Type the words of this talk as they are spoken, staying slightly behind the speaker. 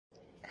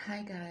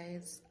Hi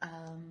guys,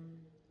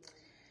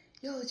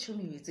 yo,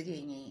 Chomee with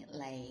again.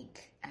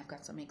 Like, I've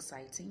got some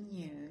exciting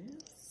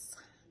news.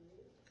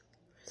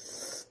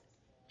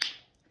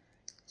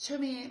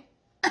 Chomee,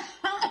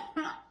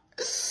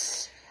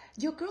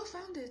 your girl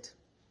found it.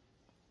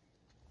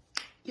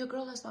 Your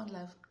girl has found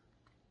love.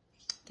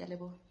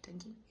 Galebo,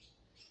 thank you,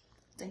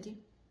 thank you.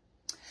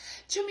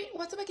 Chomee,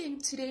 what's up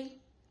again today?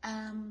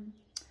 I'm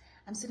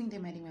sitting there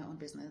minding my own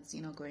business,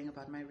 going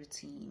about my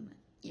routine.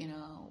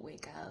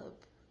 Wake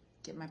up,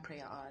 get my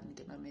prayer on,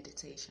 get my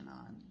meditation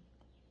on.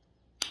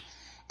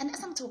 And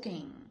as I'm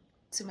talking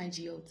to my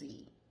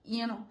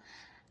God,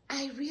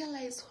 I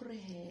realize,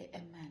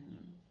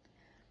 man,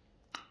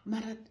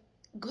 Mara,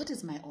 God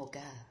is my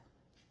Oga.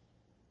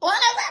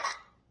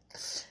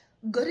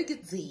 God is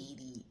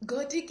Zedi.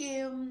 God is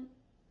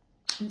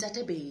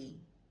Mtatebe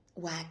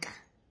Waka.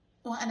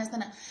 Oh,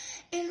 understand?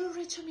 Elo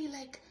reach me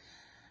like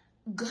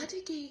God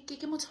is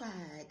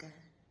Motwaga.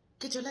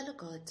 Kijolalo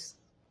God.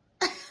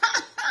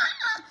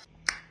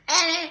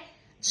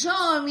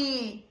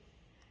 Chomee.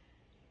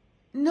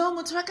 No,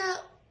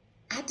 Motwaka,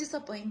 I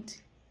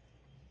disappoint.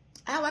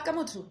 I waka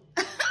motu.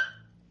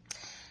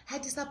 I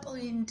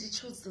disappoint.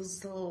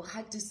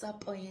 I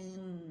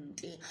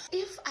disappoint.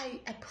 If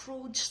I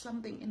approach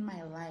something in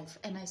my life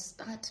and I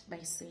start by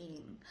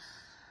saying,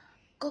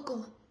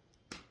 Coco,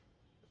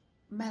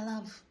 my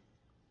love,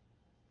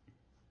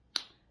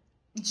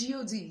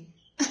 God,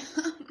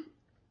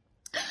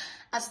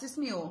 assist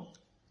me,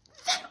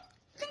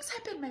 things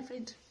happen, my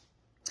friend.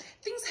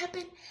 Things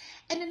happen,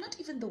 and not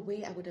even the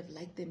way I would have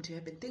liked them to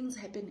happen. Things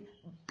happen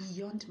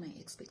beyond my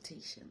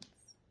expectations.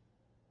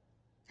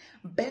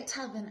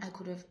 Better than I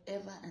could have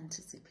ever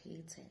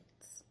anticipated.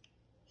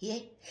 Yeah?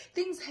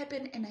 Things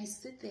happen and I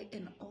sit there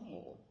in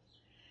awe.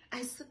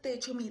 I sit there,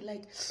 Chomee,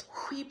 like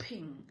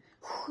weeping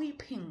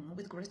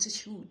with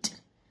gratitude.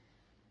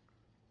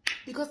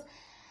 Because,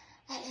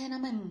 and I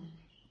mean,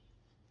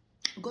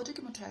 go to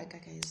Monyane,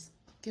 guys.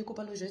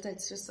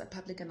 It's just a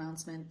public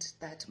announcement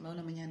that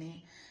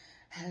Monyane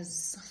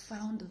has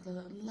found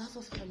the love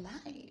of her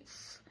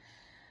life.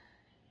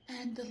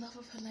 And the love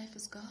of her life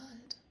is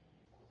God.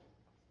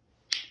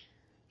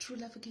 True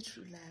love will get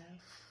true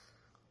love.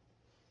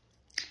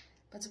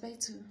 But by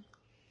two,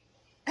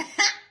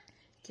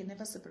 can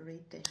never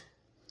separate them.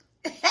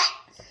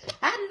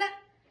 And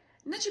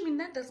not you mean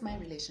that that's my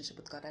relationship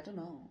with God. I don't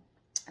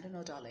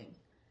know, darling.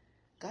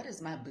 God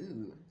is my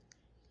boo.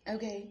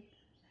 Okay.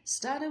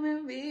 Started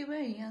when we were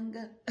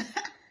younger.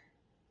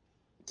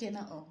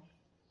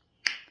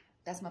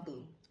 That's my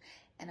boo.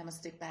 And I'm gonna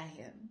stick by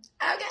him.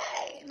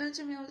 Okay. Not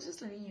you mean I was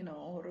just letting you know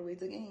all the way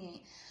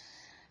again.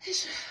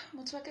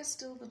 Motwaka's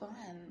still the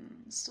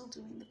one, still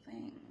doing the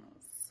things.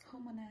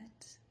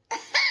 Homonette.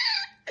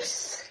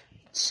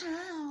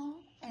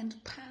 Ciao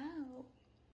and pow.